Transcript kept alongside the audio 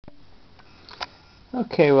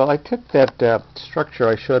Okay, well, I took that structure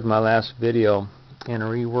I showed in my last video and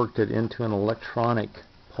reworked it into an electronic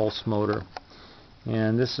pulse motor.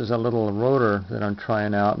 And this is a little rotor that I'm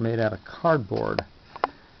trying out made out of cardboard.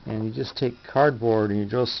 And you just take cardboard and you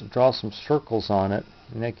draw some circles on it,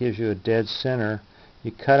 and that gives you a dead center.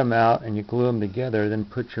 You cut them out and you glue them together, then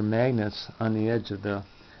put your magnets on the edge of the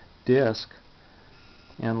disc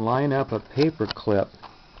and line up a paper clip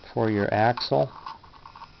for your axle.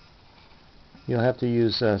 You'll have to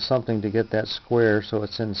use something to get that square so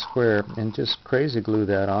it's in square, and just crazy glue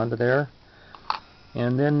that onto there.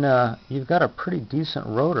 And then you've got a pretty decent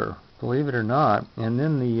rotor, believe it or not. And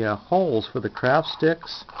then the holes for the craft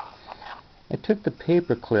sticks, I took the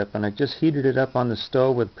paper clip and I just heated it up on the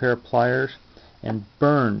stove with a pair of pliers and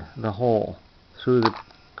burned the hole through the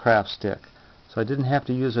craft stick. So I didn't have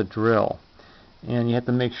to use a drill. And you have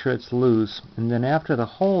to make sure it's loose. And then after the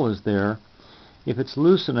hole is there, if it's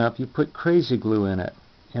loose enough, you put crazy glue in it.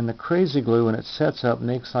 And the crazy glue, when it sets up,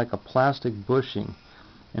 makes like a plastic bushing.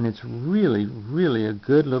 And it's really, really a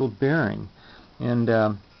good little bearing.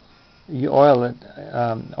 And you oil it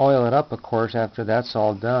up, of course, after that's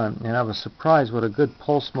all done. And I was surprised what a good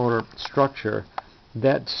pulse motor structure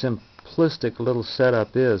that simplistic little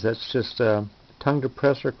setup is. That's just tongue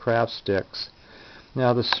depressor craft sticks.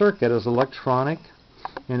 Now the circuit is electronic,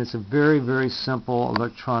 and it's a very, very simple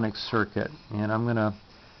electronic circuit. And I'm going to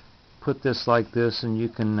put this like this, and you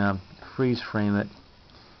can freeze frame it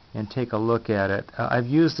and take a look at it. I've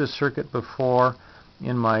used this circuit before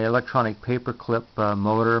in my electronic paperclip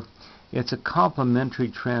motor. It's a complementary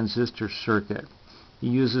transistor circuit. It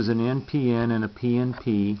uses an NPN and a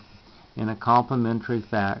PNP in a complementary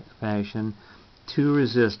fashion. Two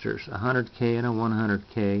resistors, a 100K and a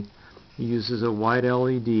 100K. It uses a white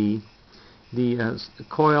LED. The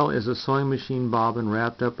coil is a sewing machine bobbin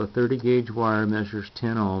wrapped up a 30 gauge wire, measures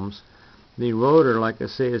 10 ohms. The rotor, like I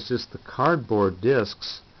say, is just the cardboard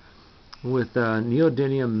discs with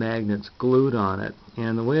neodymium magnets glued on it.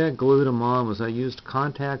 And the way I glued them on was I used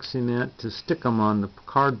contact cement to stick them on the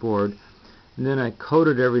cardboard, and then I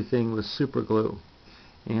coated everything with super glue.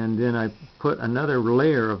 And then I put another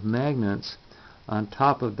layer of magnets on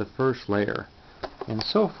top of the first layer. And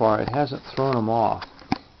so far it hasn't thrown them off.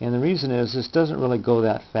 And the reason is this doesn't really go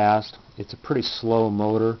that fast. It's a pretty slow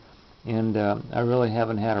motor, and I really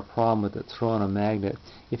haven't had a problem with it throwing a magnet.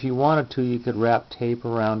 If you wanted to, you could wrap tape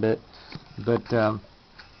around it, but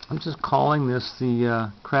I'm just calling this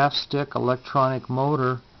the craft stick electronic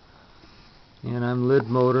motor, and I'm lid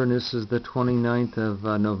motor, and this is the 29th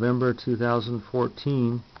of November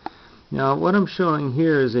 2014. Now what I'm showing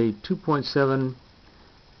here is a 2.7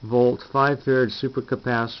 volt 5 farad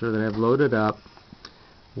supercapacitor that I've loaded up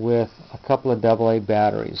with a couple of AA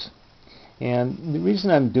batteries. And the reason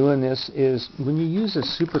I'm doing this is when you use a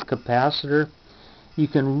supercapacitor, you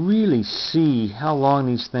can really see how long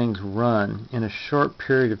these things run in a short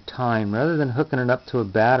period of time. Rather than hooking it up to a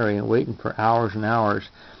battery and waiting for hours and hours,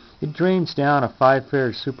 it drains down a 5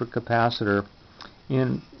 farad supercapacitor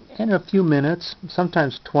in a few minutes,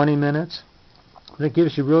 sometimes 20 minutes. But it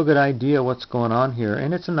gives you a real good idea what's going on here,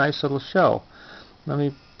 and it's a nice little show. Let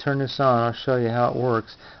me turn this on. I'll show you how it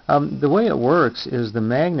works. The way it works is the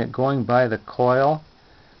magnet going by the coil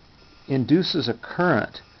induces a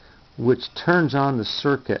current which turns on the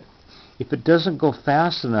circuit. If it doesn't go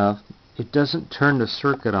fast enough, it doesn't turn the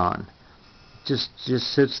circuit on. It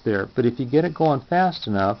just sits there. But if you get it going fast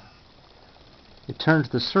enough, it turns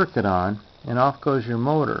the circuit on, and off goes your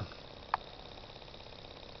motor.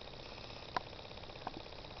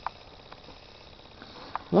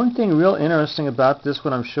 One thing real interesting about this,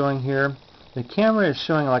 what I'm showing here, the camera is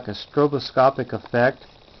showing like a stroboscopic effect,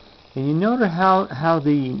 and you notice how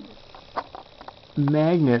the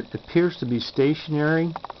magnet appears to be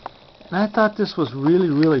stationary. And I thought this was really,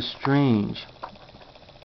 really strange.